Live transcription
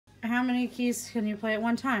how many keys can you play at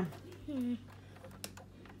one time?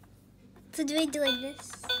 So do we do like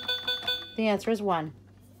this? The answer is 1.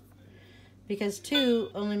 Because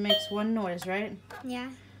 2 only makes 1 noise, right? Yeah.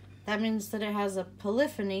 That means that it has a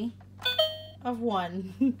polyphony of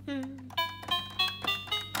 1.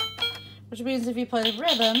 Which means if you play the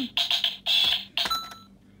rhythm,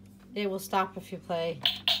 it will stop if you play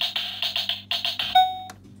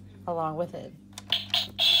along with it.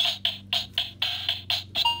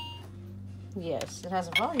 Yes, it has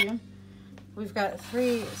a volume. We've got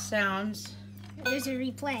 3 sounds. There's a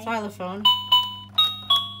replay. Xylophone,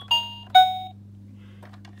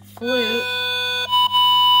 flute,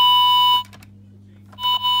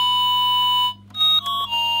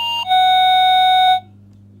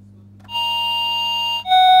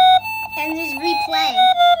 And there's replay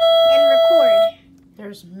and record.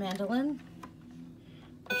 there's mandolin,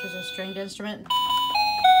 which is a stringed instrument.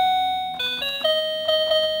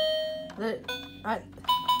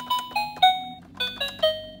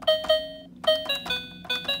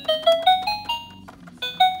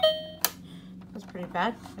 That's pretty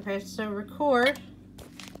bad. Okay, so record.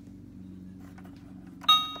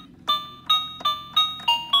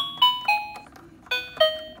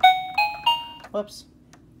 Whoops.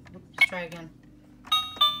 Let's try again.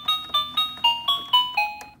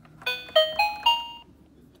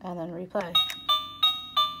 And then replay.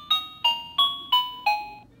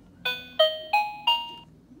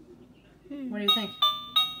 What do you think?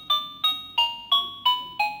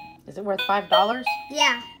 Is it worth $5?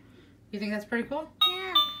 Yeah. You think that's pretty cool?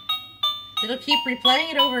 Yeah. It'll keep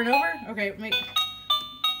replaying it over and over? Okay,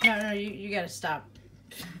 No, you gotta stop.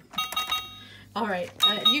 All right,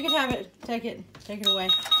 you can have it. Take it away.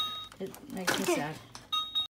 It makes me sad.